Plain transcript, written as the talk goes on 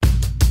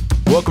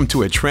Welcome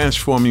to A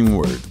Transforming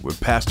Word with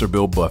Pastor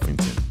Bill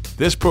Buffington.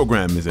 This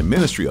program is a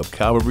ministry of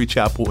Calvary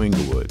Chapel,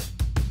 Inglewood.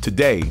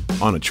 Today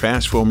on A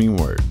Transforming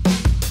Word.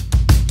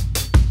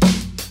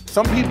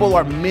 Some people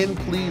are men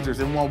pleasers,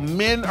 and when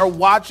men are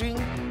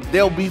watching,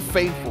 they'll be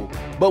faithful.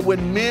 But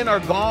when men are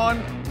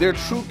gone, their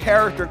true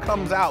character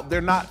comes out. They're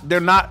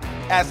not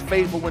as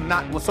faithful when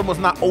someone's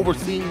not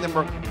overseeing them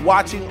or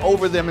watching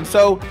over them. And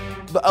so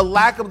a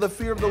lack of the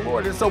fear of the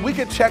Lord. And so we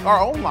can check our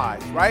own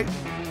lives, right?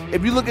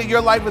 If you look at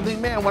your life and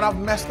think, man, when I've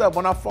messed up,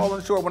 when I've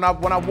fallen short, when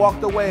I've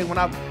walked away, when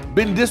I've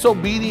been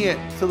disobedient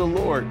to the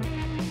Lord,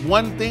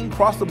 one thing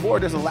across the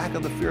board is a lack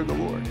of the fear of the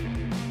Lord.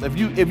 If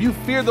you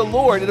fear the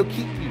Lord, it'll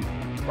keep you,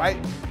 right?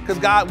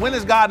 Because when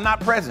is God not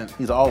present?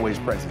 He's always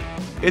present.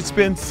 It's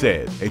been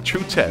said, a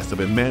true test of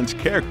a man's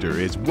character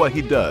is what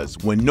he does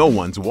when no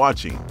one's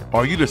watching.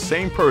 Are you the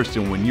same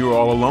person when you're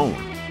all alone?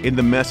 In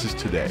the message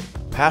today,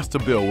 Pastor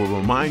Bill will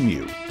remind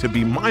you to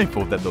be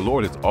mindful that the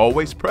Lord is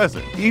always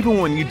present. Even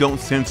when you don't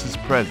sense His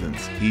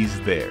presence, He's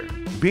there.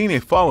 Being a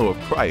follower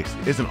of Christ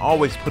isn't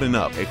always putting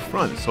up a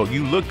front so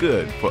you look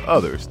good for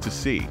others to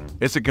see.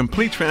 It's a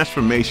complete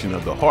transformation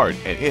of the heart,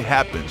 and it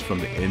happens from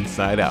the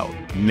inside out.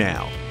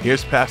 Now,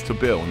 here's Pastor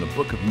Bill in the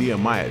book of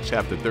Nehemiah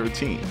chapter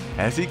 13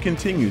 as he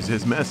continues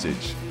his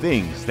message,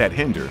 Things That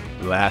Hinder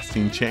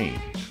Lasting Change.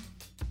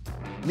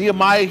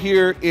 Nehemiah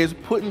here is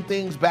putting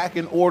things back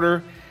in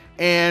order,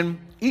 and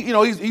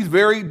he's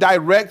very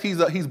direct.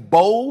 He's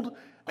bold,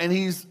 and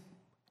he's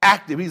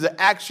active. He's an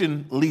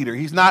action leader.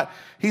 He's not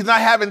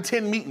having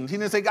 10 meetings. He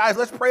didn't say, guys,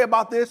 let's pray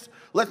about this.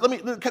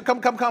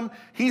 Come.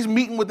 He's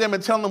meeting with them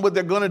and telling them what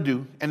they're going to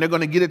do, and they're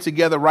going to get it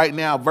together right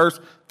now. Verse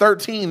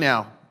 13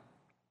 now.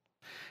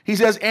 He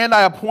says, and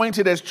I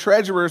appointed as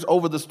treasurers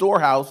over the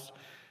storehouse,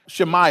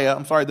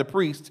 the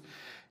priest,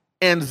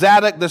 and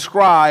Zadok the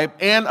scribe,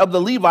 and of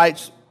the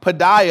Levites,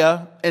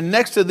 Pedaiah, and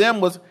next to them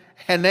was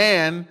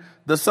Hanan,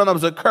 the son of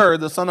Zakur,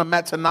 the son of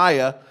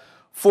Mattaniah,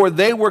 for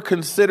they were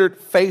considered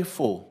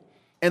faithful,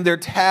 and their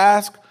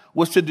task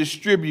was to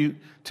distribute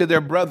to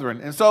their brethren.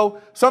 And so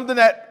something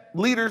that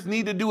leaders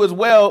need to do as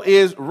well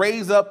is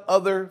raise up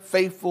other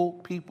faithful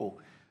people.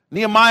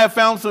 Nehemiah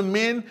found some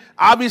men.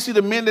 Obviously,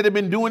 the men that had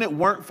been doing it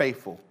weren't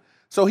faithful.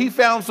 So he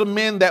found some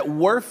men that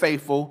were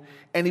faithful,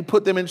 and he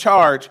put them in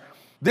charge.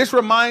 This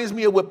reminds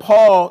me of what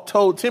Paul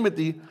told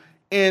Timothy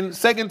in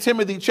 2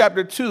 Timothy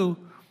chapter 2,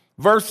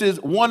 verses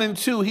 1 and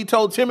 2. He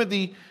told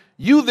Timothy,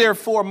 you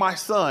therefore, my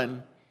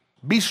son,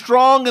 be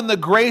strong in the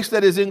grace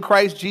that is in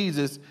Christ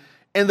Jesus,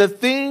 and the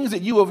things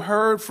that you have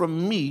heard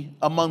from me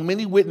among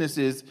many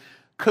witnesses,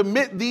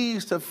 commit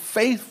these to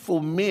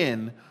faithful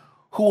men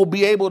who will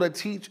be able to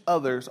teach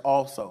others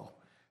also.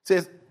 It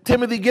says,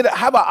 Timothy,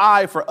 have an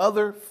eye for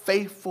other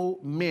faithful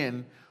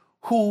men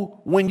who,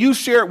 when you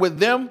share it with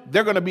them,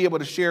 they're going to be able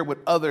to share it with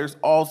others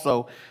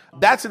also.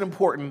 That's an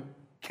important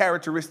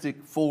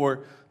characteristic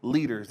for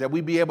leaders, that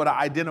we be able to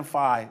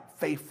identify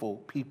faithful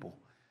people.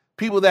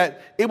 People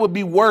that it would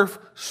be worth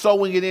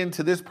sowing it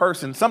into this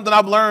person. Something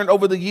I've learned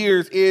over the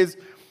years is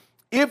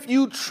if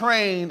you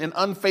train an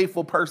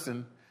unfaithful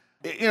person,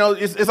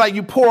 it's like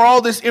you pour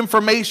all this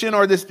information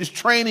or this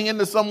training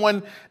into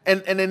someone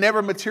and they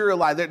never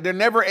materialize. They're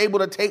never able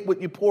to take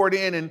what you poured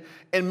in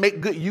and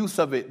make good use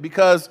of it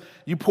because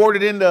you poured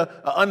it into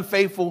an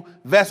unfaithful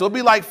vessel. It'd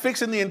be like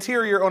fixing the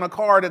interior on a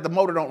car that the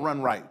motor don't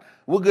run right.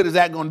 What good is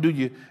that going to do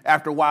you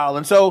after a while?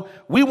 And so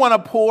we want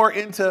to pour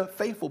into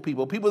faithful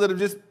people that have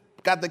just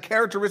got the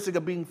characteristic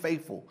of being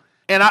faithful.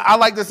 And I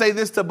like to say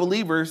this to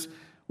believers,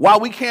 while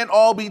we can't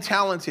all be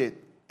talented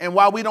and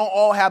while we don't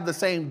all have the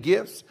same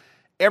gifts,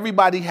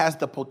 everybody has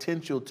the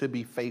potential to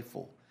be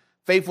faithful.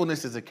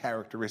 Faithfulness is a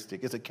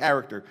characteristic. It's a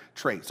character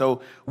trait.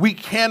 So we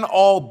can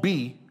all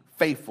be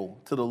faithful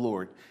to the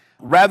Lord.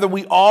 Whether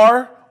we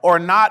are or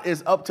not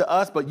is up to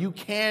us, but you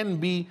can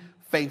be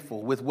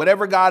faithful with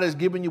whatever God has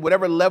given you,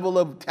 whatever level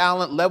of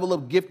talent, level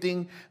of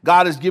gifting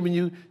God has given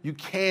you, you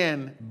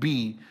can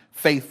be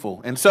faithful.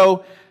 And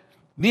so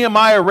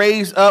Nehemiah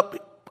raised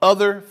up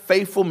other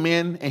faithful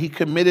men and he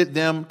committed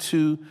them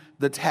to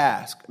the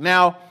task.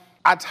 Now,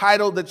 I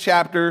titled the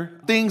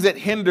chapter, Things That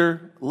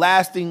Hinder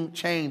Lasting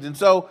Change. And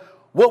so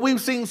what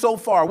we've seen so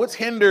far, what's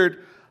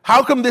hindered,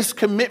 how come this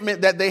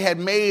commitment that they had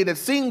made, it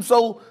seemed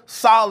so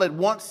solid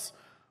once,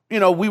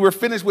 we were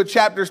finished with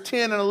chapters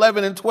 10 and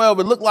 11 and 12.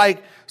 It looked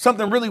like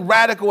something really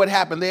radical had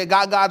happened. They had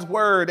got God's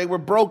word. They were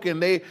broken.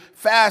 They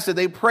fasted.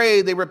 They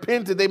prayed. They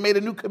repented. They made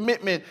a new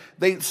commitment.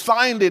 They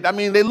signed it. I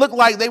mean, they looked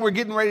like they were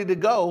getting ready to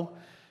go.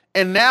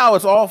 And now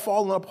it's all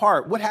falling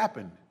apart. What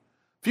happened?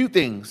 Few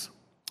things.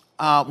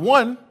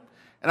 One,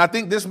 and I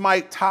think this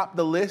might top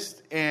the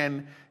list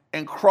and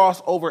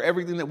cross over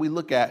everything that we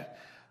look at.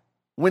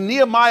 When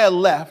Nehemiah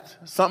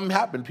left, something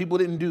happened. People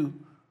didn't do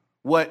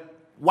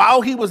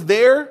while he was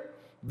there,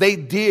 they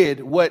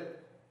did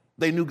what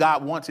they knew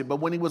God wanted. But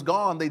when he was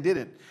gone, they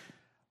didn't.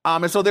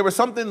 And so there was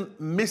something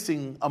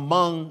missing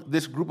among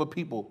this group of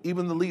people,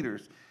 even the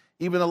leaders,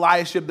 even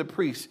Eliashib the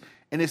priest.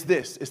 And it's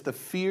the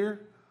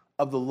fear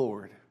of the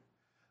Lord.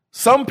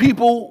 Some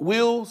people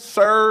will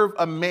serve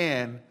a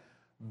man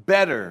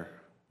better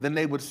than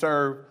they would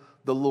serve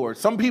the Lord.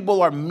 Some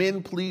people are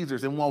men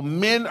pleasers, and while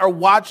men are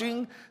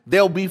watching,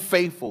 they'll be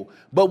faithful.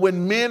 But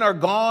when men are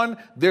gone,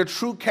 their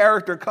true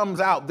character comes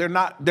out. They're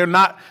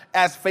not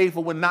as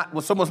faithful when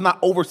someone's not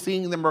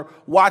overseeing them or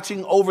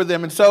watching over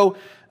them. And so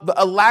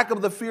a lack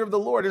of the fear of the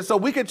Lord. And so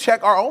we could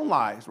check our own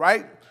lives,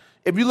 right?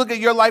 If you look at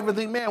your life and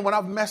think, man, when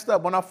I've messed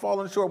up, when I've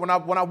fallen short, when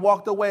I've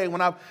walked away,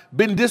 when I've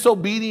been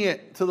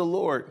disobedient to the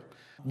Lord,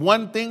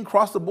 one thing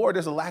across the board,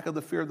 there's a lack of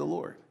the fear of the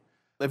Lord.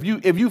 If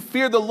you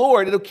fear the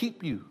Lord, it'll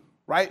keep you,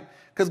 right?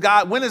 Because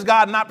when is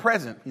God not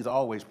present? He's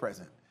always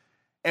present.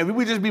 And if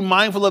we just be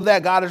mindful of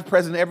that, God is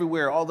present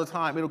everywhere all the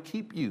time. It'll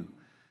keep you.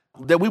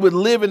 That we would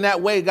live in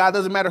that way. God,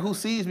 doesn't matter who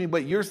sees me,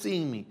 but you're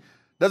seeing me.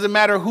 Doesn't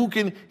matter who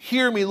can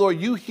hear me, Lord.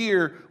 You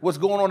hear what's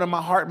going on in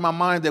my heart and my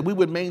mind, that we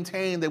would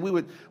maintain, that we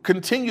would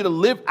continue to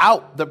live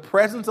out the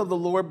presence of the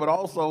Lord, but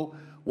also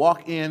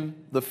walk in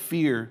the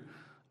fear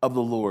of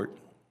the Lord.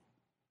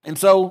 And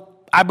so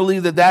I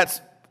believe that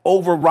that's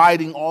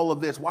overriding all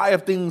of this. Why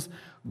have things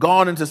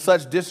gone into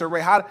such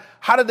disarray?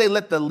 How did they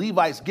let the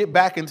Levites get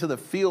back into the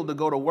field to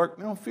go to work?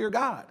 They don't fear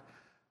God.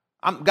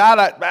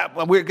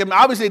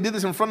 Obviously they did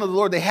this in front of the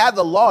Lord. They had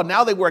the law.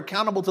 Now they were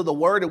accountable to the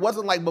word. It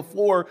wasn't like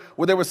before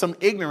where there was some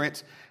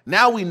ignorance.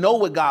 Now we know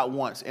what God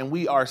wants, and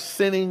we are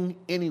sinning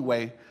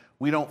anyway.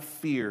 We don't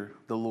fear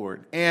the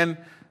Lord. And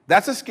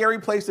that's a scary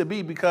place to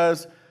be,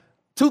 because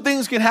two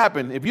things can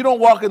happen. If you don't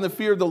walk in the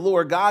fear of the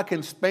Lord, God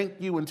can spank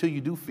you until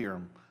you do fear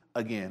him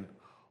again.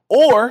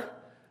 Or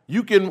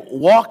you can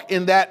walk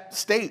in that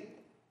state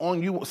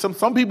on you.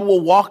 Some people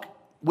will walk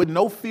with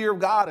no fear of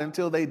God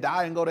until they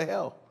die and go to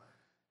hell.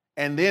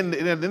 And then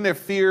their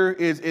fear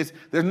is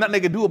there's nothing they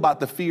can do about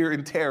the fear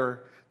and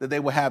terror that they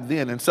will have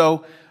then. And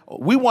so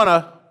we want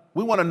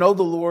to know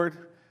the Lord.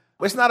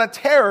 It's not a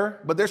terror,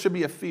 but there should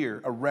be a fear,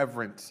 a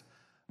reverence,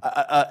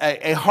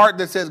 a heart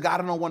that says,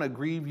 God, I don't want to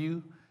grieve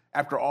you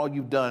after all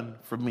you've done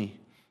for me.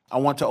 I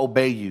want to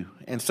obey you.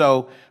 And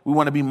so we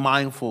want to be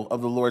mindful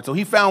of the Lord. So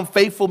he found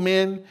faithful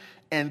men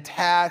and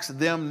tasked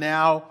them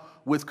now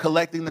with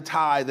collecting the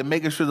tithe and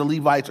making sure the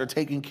Levites are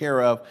taken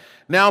care of.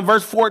 Now in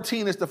verse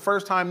 14, it's the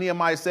first time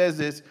Nehemiah says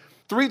this.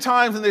 3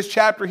 times in this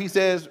chapter, he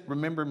says,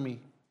 remember me.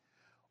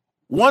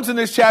 Once in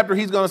this chapter,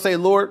 he's going to say,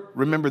 Lord,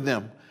 remember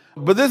them.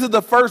 But this is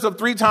the first of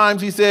 3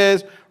 times he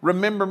says,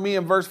 remember me.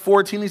 In verse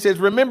 14, he says,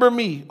 remember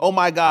me, oh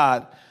my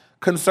God,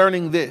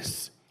 concerning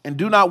this. And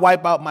do not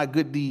wipe out my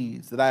good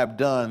deeds that I have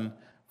done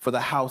for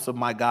the house of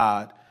my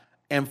God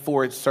and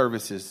for its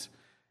services.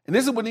 And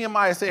this is what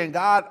Nehemiah is saying.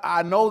 God,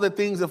 I know that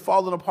things have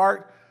fallen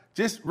apart.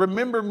 Just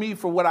remember me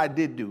for what I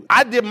did do.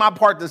 I did my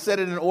part to set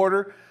it in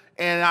order,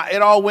 and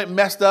it all went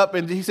messed up.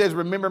 And he says,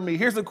 remember me.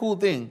 Here's the cool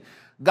thing.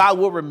 God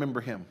will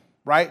remember him,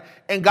 right?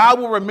 And God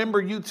will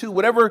remember you too,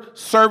 whatever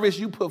service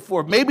you put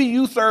forth. Maybe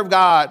you serve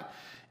God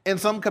in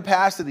some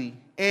capacity,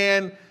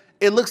 and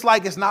it looks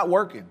like it's not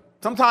working.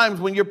 Sometimes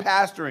when you're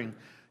pastoring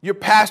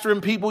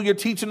people, you're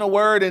teaching the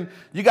word, and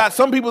you got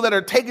some people that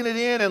are taking it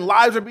in and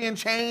lives are being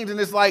changed. And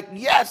it's like,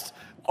 yes,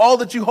 all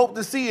that you hope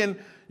to see. And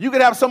you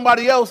could have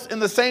somebody else in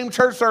the same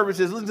church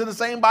services, listening to the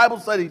same Bible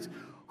studies,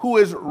 who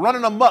is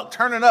running amok,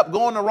 turning up,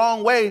 going the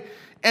wrong way.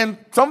 And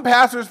some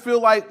pastors feel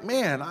like,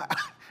 man,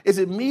 is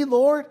it me,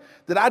 Lord?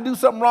 Did I do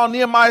something wrong?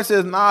 Nehemiah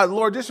says, nah,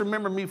 Lord, just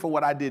remember me for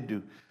what I did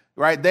do.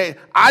 Right?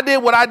 I did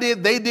what I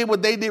did. They did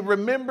what they did.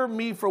 Remember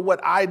me for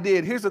what I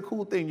did. Here's the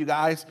cool thing, you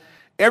guys.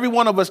 Every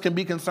one of us can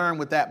be concerned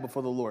with that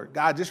before the Lord.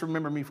 God, just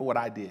remember me for what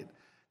I did.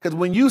 Because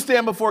when you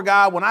stand before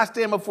God, when I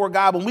stand before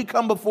God, when we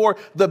come before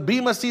the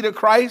bema seat of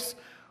Christ,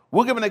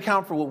 we'll give an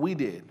account for what we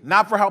did.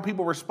 Not for how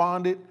people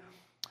responded,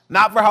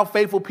 not for how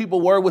faithful people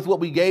were with what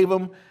we gave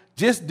them.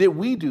 Just did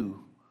we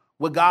do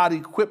what God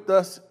equipped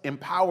us,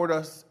 empowered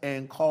us,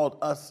 and called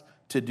us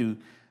to do.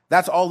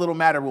 That's all that'll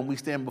matter when we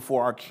stand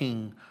before our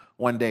King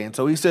one day. And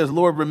so he says,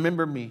 Lord,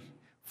 remember me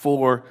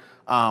for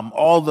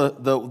all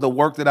the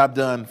work that I've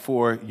done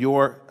for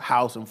your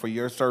house and for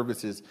your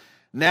services.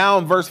 Now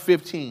in verse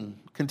 15,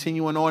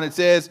 continuing on, it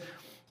says,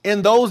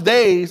 in those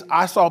days,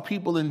 I saw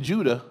people in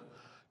Judah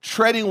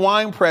treading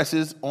wine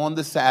presses on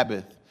the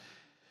Sabbath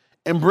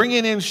and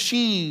bringing in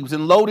sheaves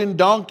and loading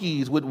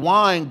donkeys with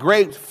wine,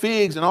 grapes,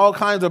 figs, and all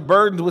kinds of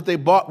burdens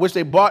which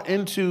they brought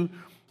into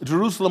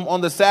Jerusalem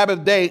on the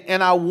Sabbath day.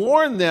 And I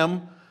warned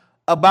them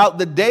about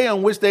the day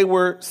on which they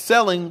were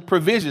selling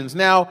provisions.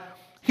 Now,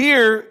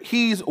 here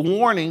he's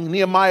warning,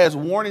 Nehemiah is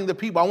warning the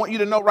people. I want you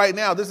to know right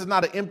now, this is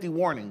not an empty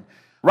warning.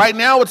 Right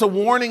now, it's a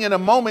warning. In a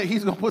moment,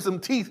 he's going to put some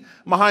teeth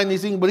behind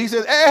these things. But he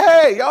says,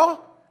 hey,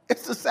 y'all,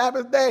 it's the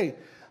Sabbath day.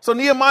 So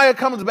Nehemiah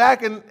comes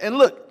back and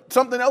look,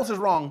 something else is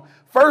wrong.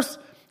 First,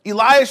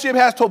 Eliashib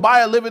has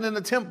Tobiah living in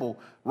the temple.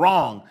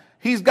 Wrong.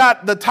 He's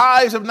got the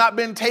tithes have not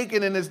been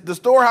taken, and the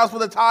storehouse for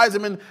the tithes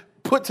have been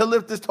put to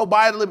lift this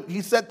Tobiah to live.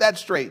 He set that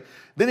straight.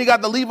 Then he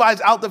got the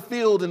Levites out the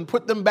field and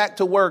put them back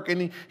to work.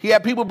 And he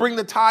had people bring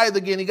the tithe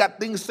again. He got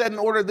things set in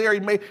order there.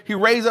 He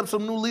raised up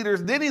some new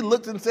leaders. Then he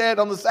looked and said,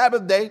 on the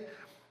Sabbath day,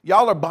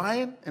 y'all are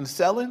buying and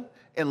selling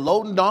and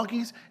loading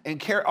donkeys and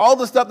carry all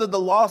the stuff that the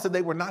law said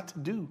they were not to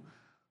do.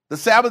 The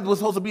Sabbath was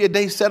supposed to be a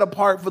day set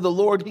apart for the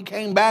Lord. He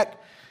came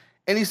back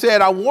And he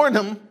said, I warned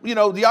him, do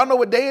y'all know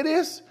what day it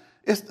is?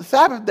 It's the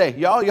Sabbath day.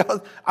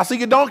 Y'all, I see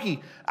your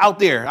donkey out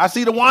there. I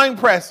see the wine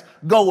press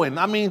going.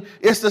 I mean,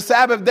 it's the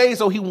Sabbath day.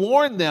 So he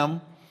warned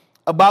them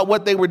about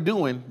what they were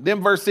doing.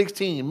 Then verse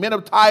 16, men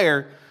of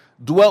Tyre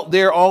dwelt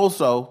there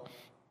also,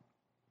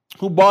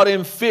 who bought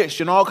in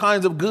fish and all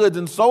kinds of goods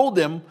and sold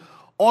them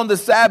on the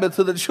Sabbath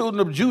to the children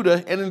of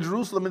Judah and in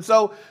Jerusalem. And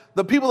so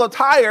the people of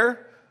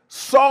Tyre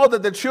saw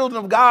that the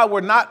children of God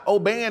were not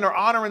obeying or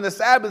honoring the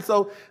Sabbath.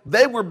 So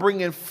they were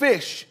bringing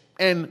fish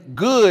and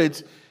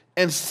goods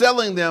and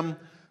selling them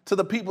to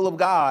the people of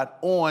God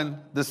on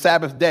the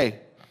Sabbath day.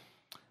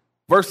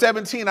 Verse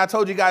 17, I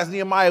told you guys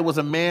Nehemiah was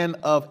a man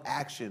of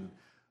action.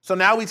 So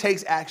now he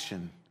takes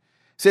action.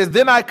 It says,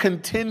 then I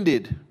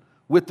contended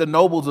with the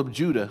nobles of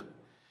Judah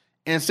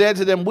and said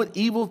to them, what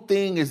evil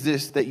thing is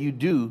this that you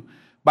do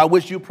by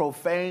which you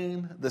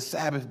profane the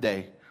Sabbath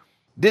day?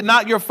 Did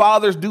not your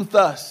fathers do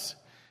thus?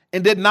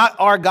 And did not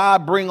our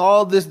God bring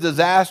all this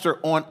disaster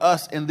on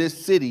us in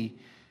this city?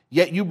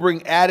 Yet you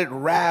bring added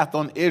wrath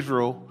on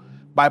Israel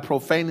by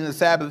profaning the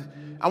Sabbath.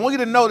 I want you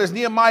to notice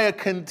Nehemiah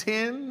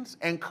contends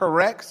and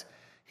corrects.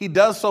 He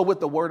does so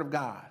with the word of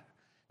God.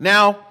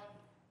 Now,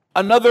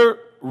 another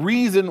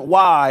reason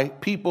why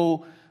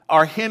people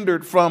are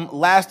hindered from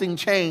lasting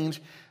change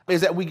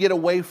is that we get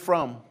away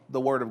from the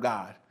word of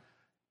God.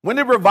 When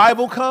did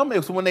revival come? It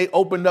was when they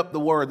opened up the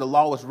word, the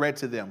law was read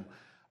to them.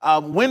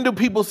 When do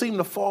people seem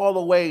to fall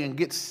away and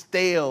get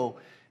stale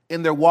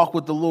in their walk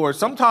with the Lord?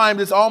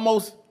 Sometimes it's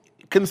almost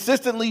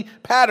consistently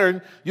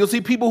patterned. You'll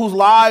see people whose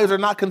lives are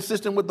not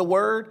consistent with the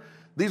word.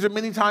 These are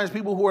many times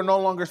people who are no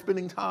longer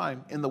spending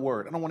time in the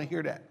word. I don't want to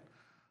hear that.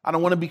 I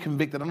don't want to be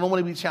convicted. I don't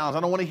want to be challenged.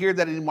 I don't want to hear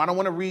that anymore. I don't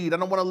want to read. I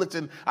don't want to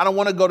listen. I don't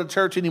want to go to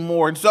church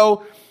anymore. And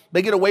so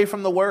they get away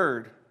from the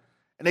word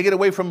and they get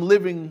away from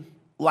living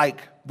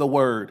like the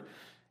word.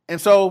 And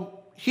so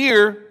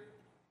here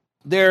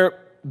they're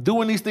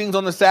doing these things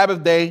on the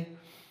Sabbath day.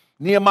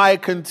 Nehemiah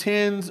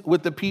contends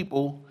with the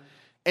people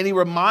and he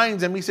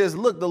reminds them, he says,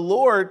 look, the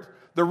Lord,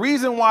 the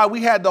reason why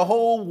we had the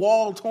whole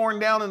wall torn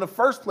down in the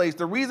first place,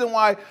 the reason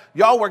why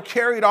y'all were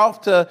carried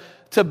off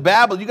to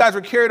Babel, you guys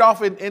were carried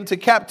off into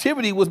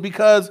captivity was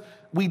because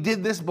we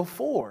did this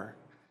before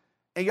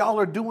and y'all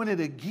are doing it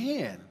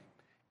again.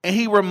 And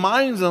he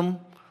reminds them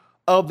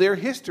of their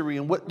history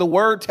and what the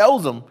word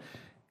tells them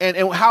and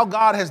how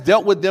God has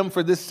dealt with them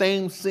for this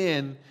same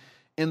sin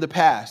in the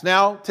past.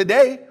 Now,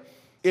 today,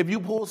 if you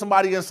pull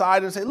somebody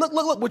inside and say, look,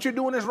 what you're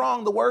doing is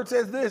wrong. The word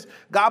says this.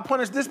 God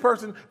punished this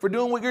person for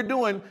doing what you're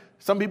doing.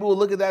 Some people will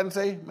look at that and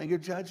say, man, you're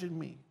judging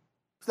me.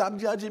 Stop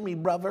judging me,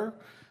 brother.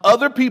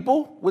 Other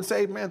people would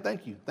say, man,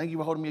 thank you. Thank you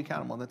for holding me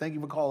accountable. And thank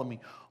you for calling me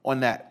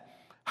on that.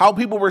 How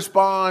people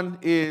respond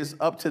is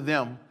up to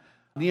them.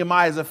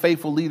 Nehemiah is a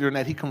faithful leader in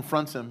that he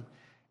confronts him.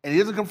 And he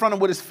doesn't confront him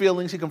with his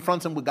feelings. He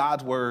confronts him with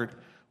God's word,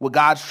 what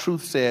God's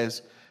truth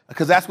says,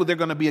 because that's what they're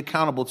going to be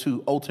accountable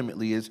to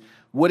ultimately is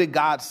what did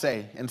God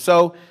say? And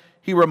so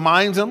he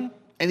reminds them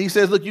and he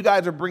says, look, you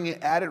guys are bringing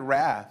added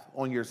wrath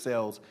on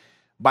yourselves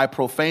by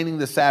profaning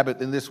the Sabbath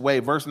in this way.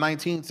 Verse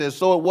 19 says,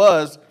 so it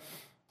was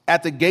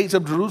at the gates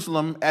of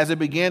Jerusalem as it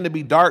began to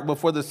be dark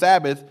before the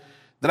Sabbath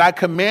that I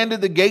commanded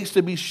the gates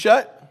to be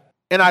shut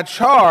and I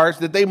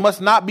charged that they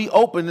must not be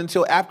opened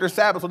until after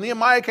Sabbath. So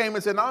Nehemiah came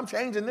and said, no, I'm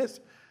changing this.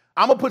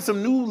 I'm going to put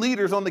some new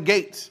leaders on the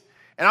gates.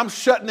 And I'm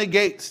shutting the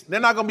gates. They're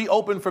not going to be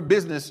open for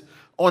business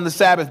on the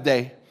Sabbath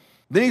day.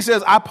 Then he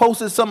says, I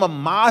posted some of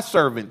my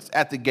servants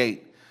at the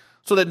gate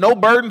so that no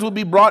burdens will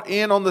be brought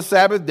in on the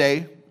Sabbath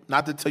day.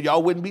 Not that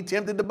y'all wouldn't be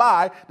tempted to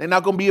buy. They're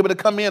not going to be able to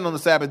come in on the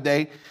Sabbath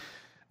day.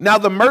 Now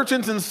the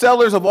merchants and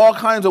sellers of all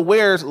kinds of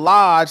wares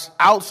lodged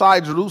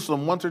outside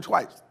Jerusalem once or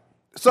twice.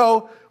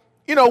 So,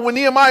 when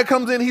Nehemiah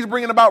comes in, he's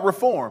bringing about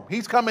reform.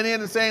 He's coming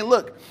in and saying,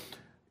 look,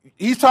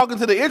 he's talking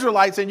to the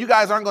Israelites saying, you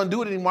guys aren't going to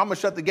do it anymore. I'm going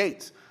to shut the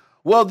gates.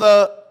 Well,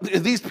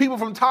 these people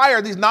from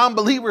Tyre, these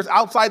non-believers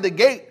outside the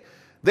gate,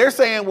 they're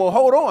saying, well,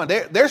 hold on.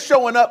 They're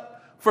showing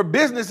up for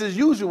business as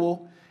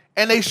usual,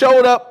 and they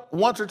showed up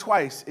once or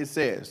twice, it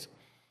says.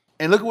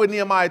 And look at what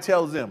Nehemiah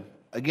tells them.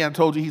 Again, I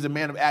told you he's a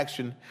man of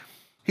action.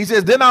 He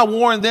says, then I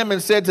warned them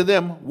and said to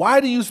them,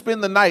 why do you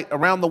spend the night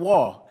around the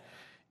wall?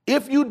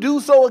 If you do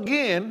so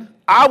again,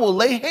 I will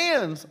lay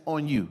hands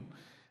on you.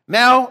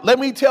 Now, let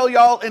me tell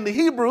y'all in the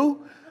Hebrew,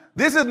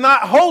 this is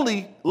not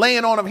holy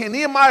laying on of him.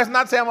 Nehemiah is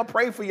not saying, I'm going to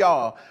pray for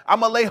y'all. I'm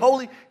going to lay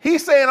holy.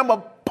 He's saying, I'm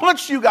going to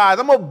punch you guys.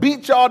 I'm going to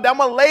beat y'all down. I'm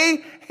going to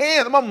lay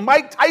hands. I'm going to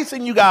Mike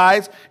Tyson you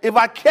guys if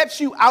I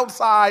catch you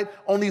outside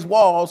on these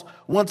walls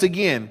once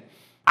again.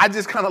 I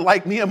just kind of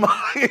like Nehemiah.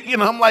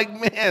 I'm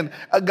like, man,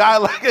 a guy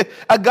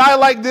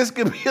like this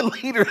could be a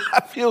leader. I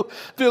feel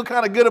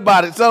kind of good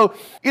about it. So,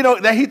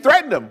 that he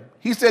threatened him.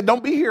 He said,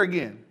 don't be here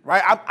again.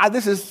 Right?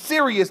 This is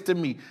serious to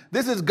me.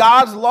 This is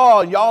God's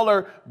law. Y'all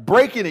are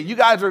breaking it. You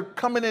guys are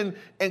coming in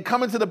and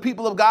coming to the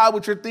people of God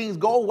with your things.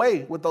 Go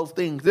away with those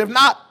things. If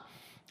not,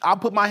 I'll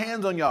put my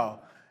hands on y'all.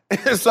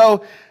 And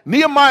so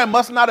Nehemiah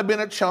must not have been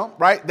a chump,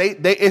 right?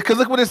 Because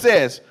look what it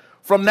says.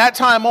 From that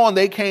time on,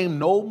 they came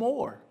no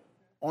more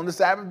on the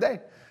Sabbath day.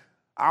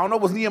 I don't know,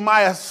 was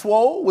Nehemiah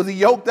swole? Was he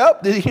yoked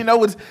up? Did he,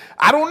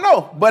 I don't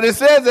know. But it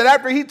says that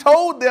after he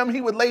told them he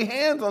would lay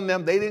hands on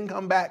them, they didn't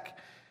come back.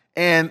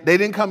 And they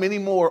didn't come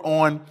anymore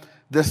on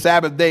the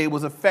Sabbath day. It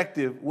was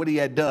effective what he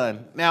had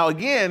done. Now,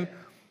 again,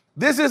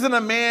 this isn't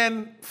a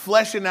man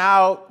fleshing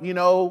out,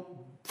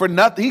 for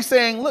nothing. He's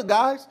saying, look,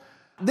 guys,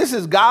 this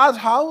is God's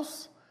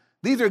house.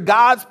 These are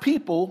God's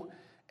people.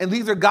 And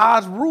these are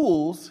God's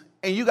rules.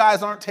 And you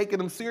guys aren't taking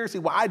them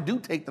seriously. Well, I do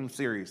take them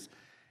serious.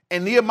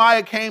 And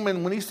Nehemiah came,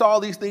 and when he saw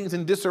these things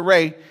in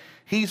disarray,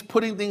 he's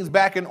putting things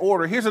back in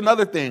order. Here's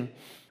another thing.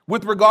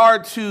 With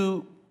regard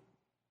to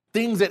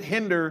things that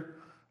hinder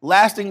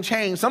lasting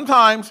change,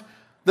 sometimes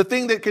the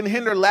thing that can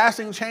hinder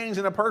lasting change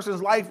in a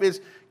person's life is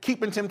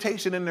keeping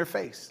temptation in their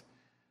face.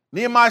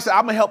 Nehemiah said,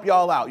 I'm going to help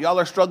y'all out. Y'all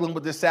are struggling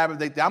with this Sabbath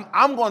day thing.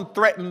 I'm going to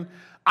threaten,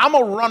 I'm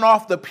going to run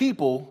off the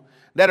people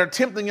that are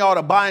tempting y'all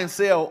to buy and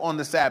sell on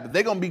the Sabbath.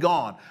 They're going to be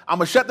gone. I'm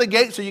going to shut the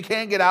gate so you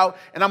can't get out,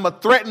 and I'm going to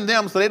threaten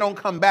them so they don't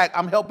come back.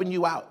 I'm helping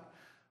you out,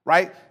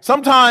 right?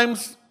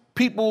 Sometimes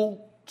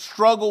people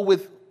struggle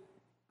with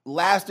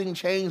lasting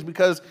change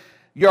because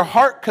your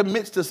heart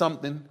commits to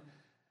something.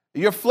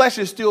 Your flesh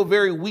is still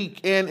very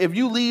weak, and if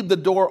you leave the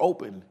door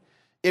open,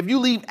 if you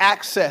leave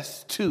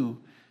access to,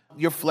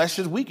 your flesh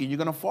is weak and you're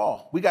going to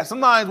fall.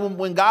 Sometimes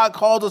when God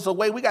calls us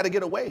away, we got to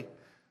get away.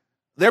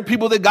 There are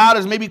people that God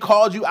has maybe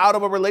called you out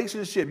of a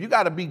relationship. You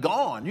got to be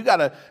gone. You got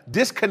to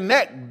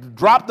disconnect,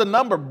 drop the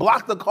number,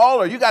 block the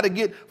caller. You got to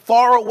get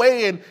far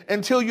away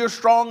until you're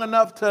strong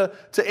enough to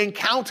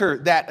encounter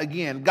that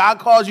again. God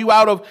calls you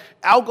out of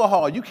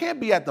alcohol. You can't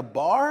be at the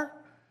bar.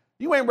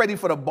 You ain't ready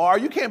for the bar.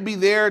 You can't be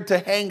there to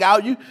hang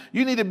out. You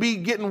need to be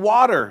getting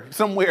water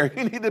somewhere.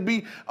 You need to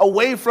be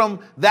away from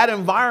that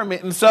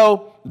environment. And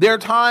so there are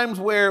times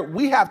where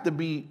we got to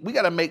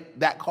make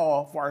that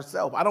call for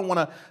ourselves.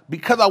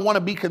 Because I want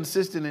to be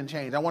consistent in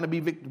change. I want to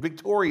be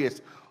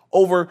victorious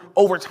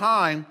over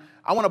time.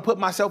 I want to put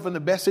myself in the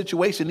best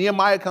situation.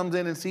 Nehemiah comes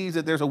in and sees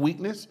that there's a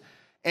weakness.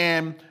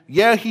 And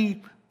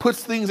he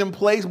puts things in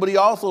place, but he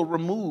also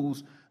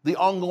removes the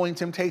ongoing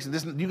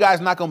temptation. You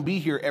guys not going to be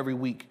here every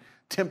week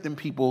tempting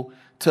people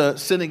to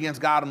sin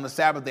against God on the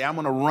Sabbath day. I'm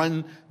going to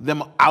run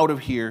them out of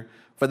here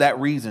for that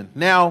reason.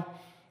 Now,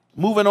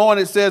 moving on,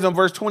 it says in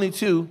verse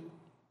 22,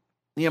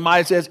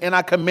 Nehemiah says, and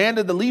I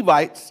commanded the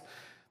Levites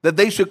that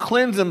they should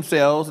cleanse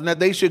themselves and that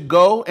they should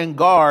go and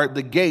guard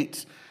the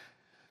gates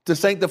to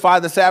sanctify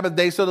the Sabbath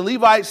day. So the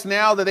Levites,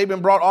 now that they've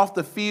been brought off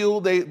the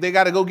field, they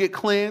got to go get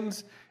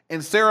cleansed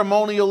and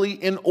ceremonially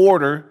in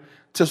order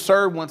to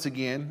serve once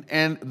again.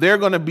 And they're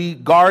going to be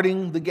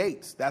guarding the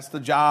gates. That's the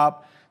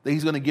job that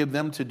he's going to give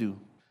them to do.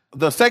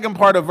 The second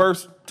part of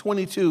verse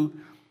 22,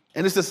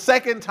 and it's the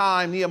second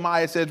time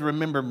Nehemiah says,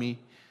 remember me.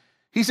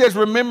 He says,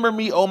 remember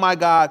me, O my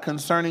God,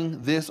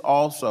 concerning this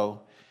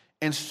also,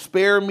 and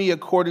spare me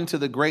according to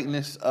the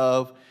greatness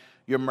of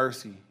your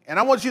mercy. And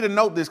I want you to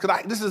note this,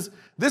 because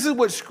this is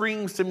what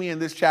screams to me in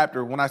this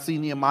chapter when I see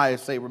Nehemiah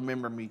say,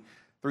 remember me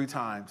 3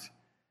 times.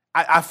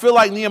 I feel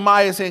like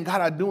Nehemiah is saying, God,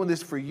 I'm doing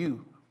this for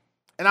you.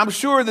 And I'm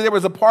sure that there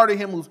was a part of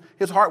him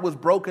his heart was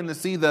broken to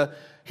see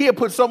he had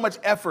put so much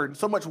effort,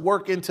 so much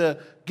work into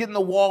getting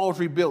the walls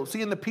rebuilt,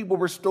 seeing the people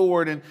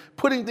restored and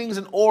putting things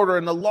in order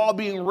and the law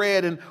being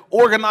read and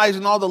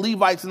organizing all the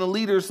Levites and the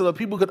leaders so that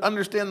people could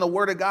understand the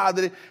word of God,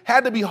 that it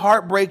had to be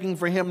heartbreaking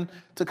for him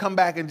to come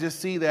back and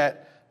just see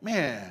that,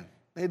 man,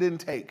 they didn't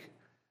take.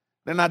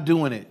 They're not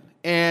doing it.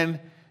 And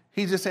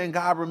he's just saying,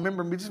 God,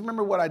 remember me. Just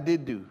remember what I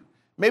did do.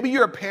 Maybe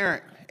you're a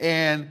parent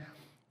and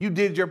you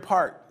did your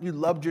part. You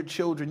loved your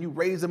children. You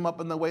raised them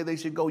up in the way they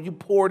should go. You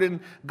poured in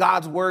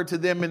God's word to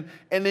them,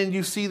 and then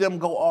you see them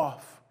go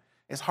off.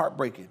 It's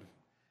heartbreaking.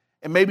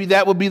 And maybe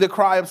that would be the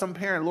cry of some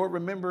parent. Lord,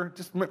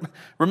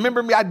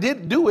 remember me. I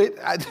did do it.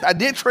 I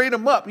did train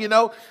them up.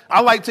 I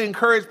like to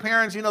encourage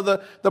parents.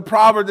 The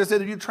proverb that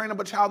said, if you train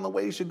up a child in the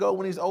way he should go,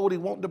 when he's old, he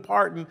won't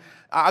depart. And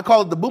I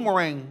call it the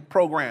boomerang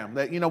program.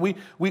 That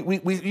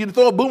you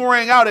throw a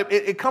boomerang out,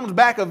 it comes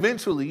back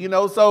eventually.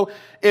 So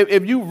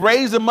if you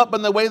raise them up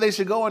in the way they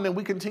should go, and then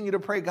we continue to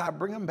pray, God,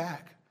 bring them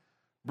back.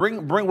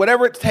 Bring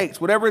whatever it takes,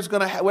 whatever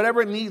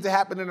it needs to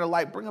happen in their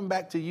life, bring them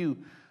back to you.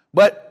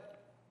 But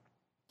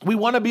we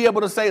want to be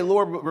able to say,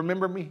 Lord,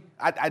 remember me.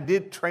 I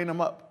did train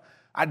them up.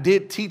 I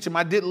did teach them.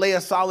 I did lay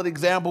a solid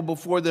example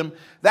before them.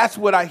 That's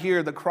what I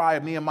hear the cry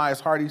of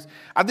Nehemiah's heart.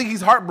 I think he's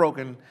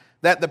heartbroken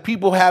that the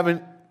people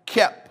haven't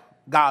kept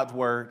God's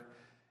word.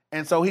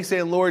 And so he's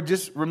saying, Lord,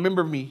 just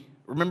remember me.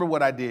 Remember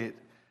what I did,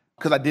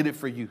 because I did it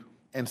for you.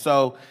 And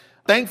so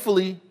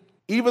thankfully,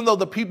 even though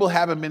the people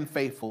haven't been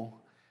faithful,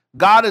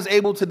 God is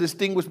able to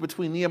distinguish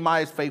between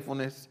Nehemiah's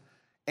faithfulness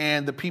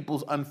and the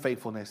people's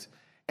unfaithfulness.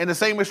 And the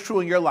same is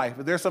true in your life.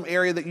 If there's some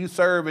area that you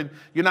serve and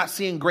you're not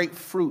seeing great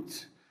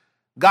fruits,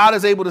 God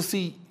is able to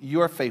see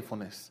your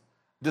faithfulness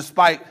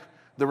despite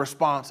the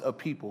response of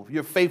people. If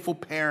you're a faithful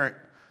parent,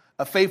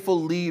 a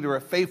faithful leader,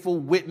 a faithful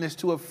witness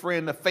to a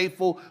friend, a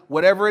faithful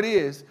whatever it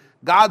is,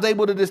 God's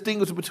able to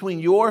distinguish between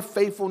your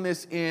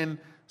faithfulness in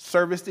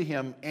service to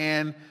him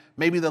and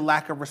maybe the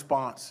lack of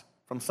response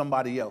from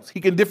somebody else.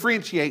 He can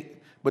differentiate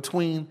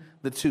between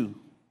the two.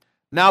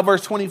 Now,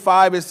 verse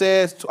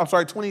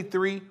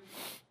 23,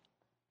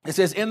 it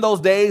says, in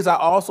those days I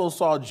also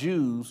saw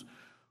Jews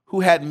who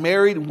had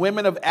married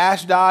women of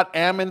Ashdod,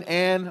 Ammon,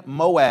 and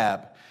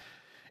Moab.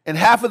 And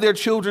half of their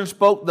children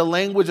spoke the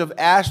language of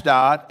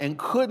Ashdod and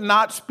could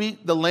not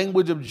speak the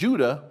language of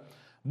Judah,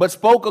 but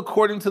spoke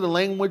according to the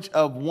language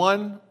of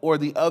one or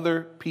the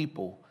other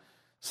people.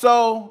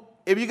 So,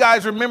 if you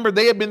guys remember,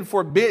 they had been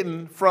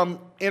forbidden from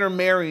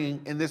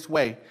intermarrying in this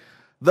way.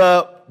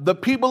 The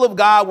people of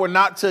God were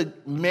not to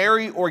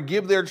marry or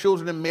give their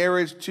children in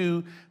marriage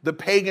to the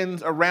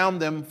pagans around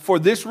them. For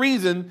this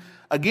reason,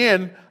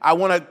 again, I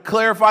want to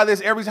clarify this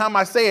every time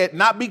I say it,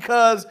 not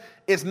because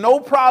it's no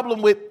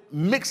problem with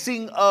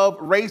mixing of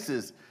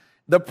races.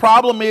 The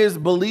problem is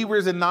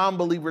believers and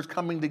non-believers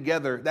coming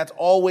together. That's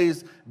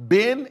always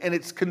been, and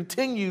it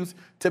continues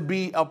to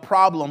be a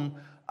problem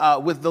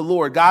with the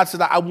Lord. God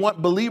said, I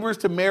want believers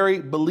to marry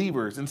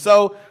believers. And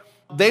so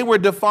they were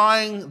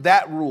defying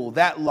that rule,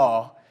 that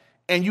law.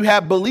 And you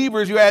have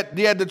believers, you had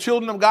the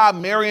children of God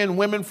marrying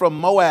women from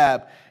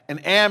Moab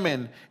and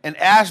Ammon and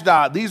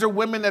Ashdod. These are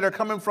women that are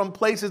coming from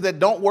places that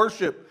don't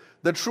worship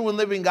the true and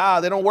living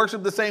God. They don't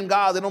worship the same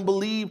God. They don't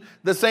believe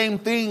the same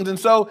things. And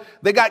so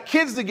they got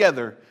kids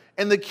together,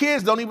 and the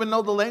kids don't even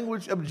know the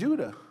language of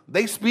Judah.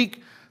 They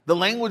speak the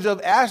language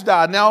of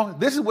Ashdod. Now,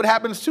 this is what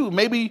happens too.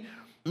 Maybe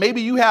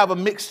you have a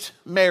mixed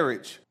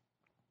marriage,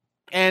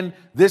 and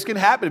this can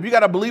happen. If you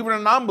got a believer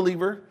and a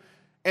non-believer,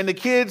 and the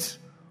kids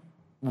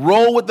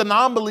roll with the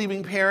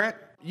non-believing parent,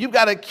 you've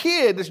got a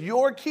kid that's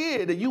your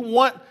kid that you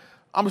want.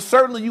 I'm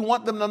certainly you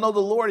want them to know the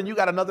Lord, and you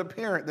got another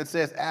parent that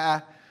says,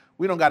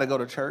 we don't got to go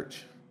to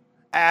church.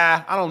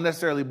 I don't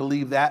necessarily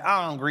believe that.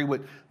 I don't agree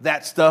with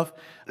that stuff.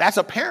 That's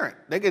a parent.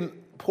 They can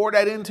pour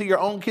that into your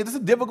own kids. It's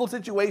a difficult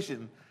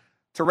situation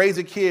to raise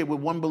a kid with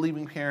one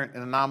believing parent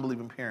and a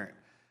non-believing parent.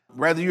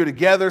 Whether you're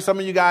together, some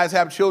of you guys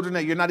have children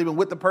that you're not even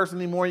with the person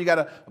anymore. You got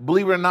a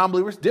believer and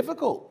non-believer. It's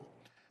difficult.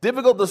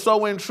 Difficult to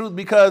sow in truth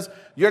because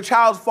your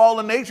child's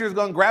fallen nature is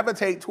going to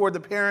gravitate toward the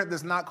parent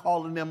that's not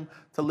calling them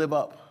to live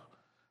up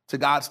to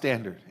God's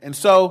standard. And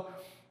so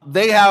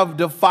they have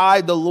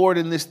defied the Lord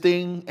in this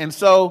thing. And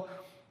so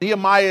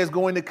Nehemiah is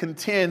going to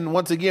contend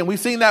once again. We've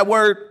seen that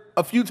word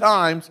a few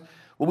times,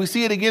 but we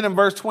see it again in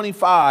verse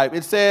 25.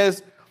 It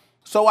says,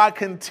 so I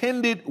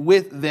contended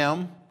with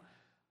them.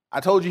 I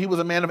told you he was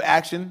a man of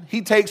action.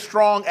 He takes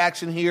strong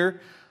action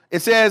here.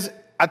 It says,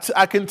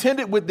 I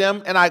contended with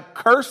them and I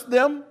cursed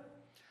them.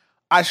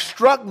 I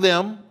struck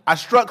them. I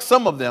struck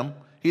some of them.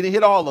 He didn't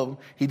hit all of them.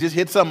 He just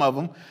hit some of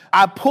them.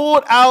 I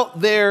pulled out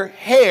their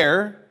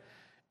hair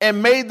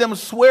and made them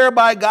swear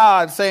by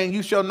God, saying,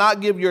 you shall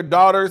not give your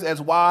daughters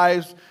as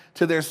wives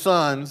to their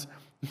sons,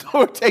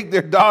 nor take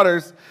their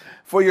daughters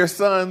for your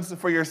sons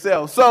for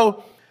yourselves.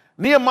 So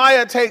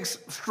Nehemiah takes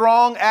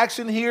strong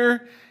action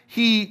here.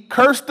 He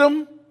cursed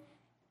them.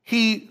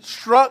 He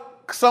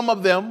struck some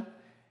of them.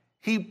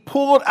 He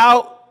pulled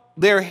out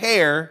their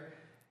hair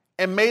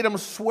and made them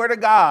swear to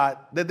God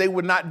that they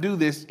would not do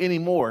this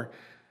anymore.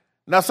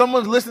 Now,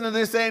 someone's listening to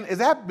this saying, is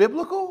that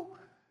biblical?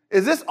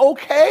 Is this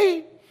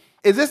okay?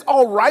 Is this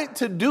all right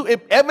to do?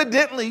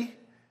 Evidently,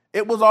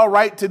 it was all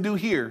right to do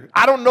here.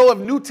 I don't know if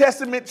New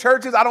Testament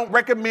churches, I don't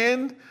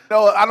recommend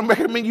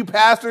you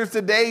pastors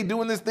today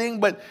doing this thing,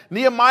 but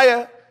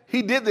Nehemiah,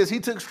 he did this. He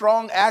took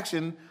strong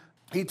action.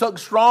 He took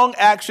strong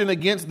action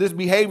against this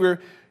behavior.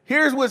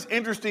 Here's what's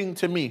interesting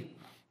to me,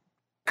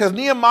 because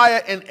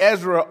Nehemiah and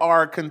Ezra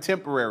are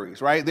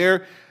contemporaries, right?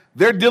 They're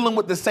dealing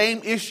with the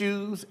same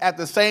issues at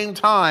the same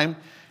time.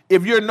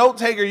 If you're a note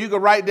taker, you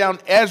can write down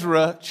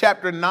Ezra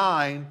chapter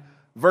 9,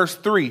 verse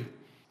 3.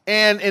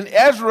 And in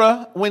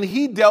Ezra, when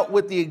he dealt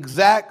with the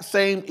exact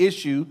same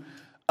issue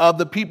of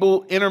the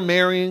people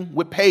intermarrying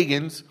with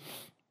pagans,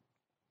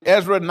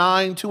 Ezra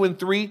 9, 2 and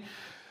 3,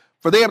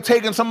 for they have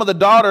taken some of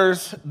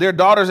their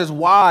daughters as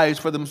wives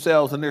for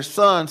themselves and their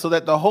sons, so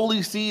that the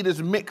holy seed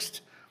is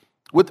mixed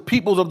with the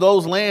peoples of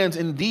those lands.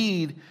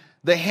 Indeed,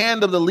 the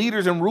hand of the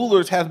leaders and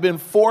rulers has been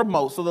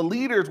foremost. So the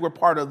leaders were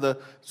part of the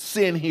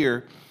sin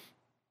here.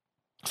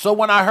 So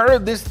when I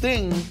heard this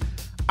thing,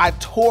 I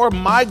tore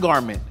my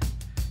garment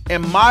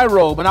and my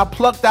robe, and I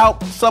plucked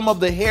out some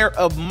of the hair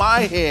of my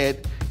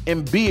head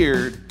and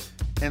beard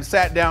and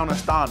sat down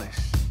astonished.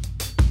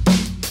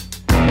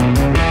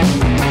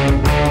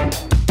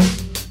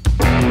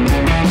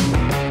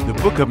 The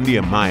book of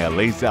Nehemiah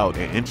lays out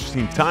an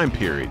interesting time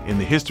period in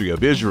the history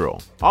of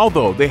Israel.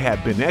 Although they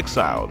had been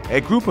exiled,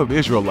 a group of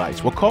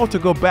Israelites were called to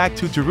go back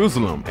to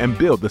Jerusalem and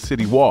build the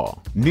city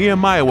wall.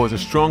 Nehemiah was a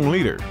strong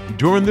leader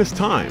during this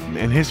time,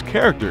 and his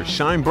character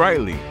shined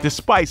brightly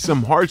despite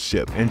some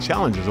hardship and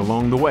challenges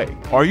along the way.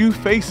 Are you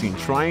facing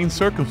trying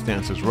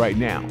circumstances right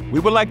now? We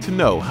would like to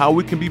know how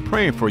we can be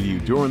praying for you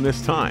during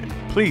this time.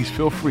 Please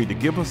feel free to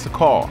give us a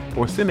call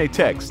or send a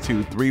text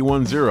to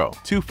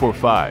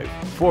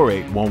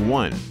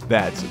 310-245-4811.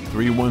 That's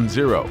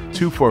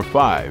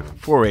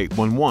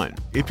 310-245-4811.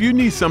 If you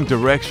need some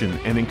direction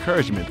and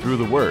encouragement through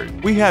the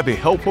Word, we have a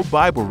helpful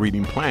Bible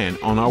reading plan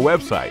on our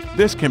website.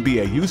 This can be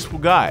a useful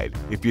guide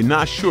if you're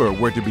not sure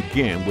where to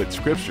begin with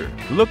Scripture.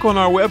 Look on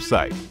our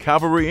website,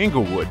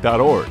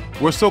 CalvaryEnglewood.org.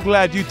 We're so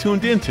glad you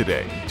tuned in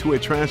today to A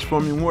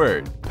Transforming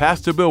Word.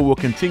 Pastor Bill will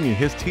continue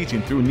his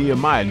teaching through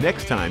Nehemiah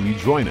next time you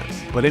join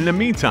us. But in the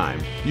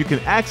meantime, you can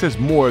access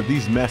more of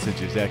these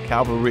messages at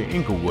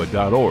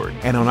CalvaryEnglewood.org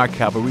and on our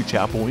Calvary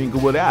Chapel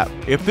Englewood app.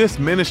 If this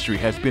ministry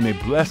has been a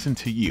blessing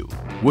to you,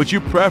 would you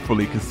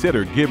prayerfully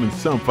consider giving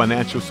some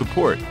financial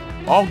support?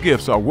 All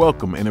gifts are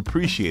welcome and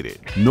appreciated,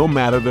 no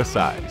matter the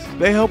size.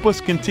 They help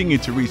us continue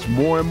to reach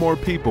more and more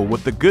people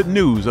with the good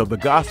news of the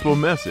gospel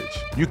message.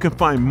 You can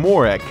find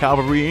more at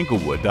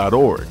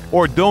CalvaryEnglewood.org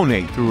or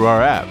donate through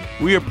our app.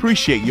 We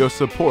appreciate your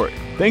support.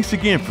 Thanks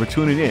again for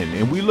tuning in,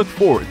 and we look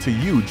forward to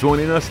you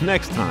joining us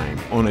next time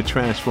on A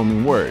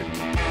Transforming Word.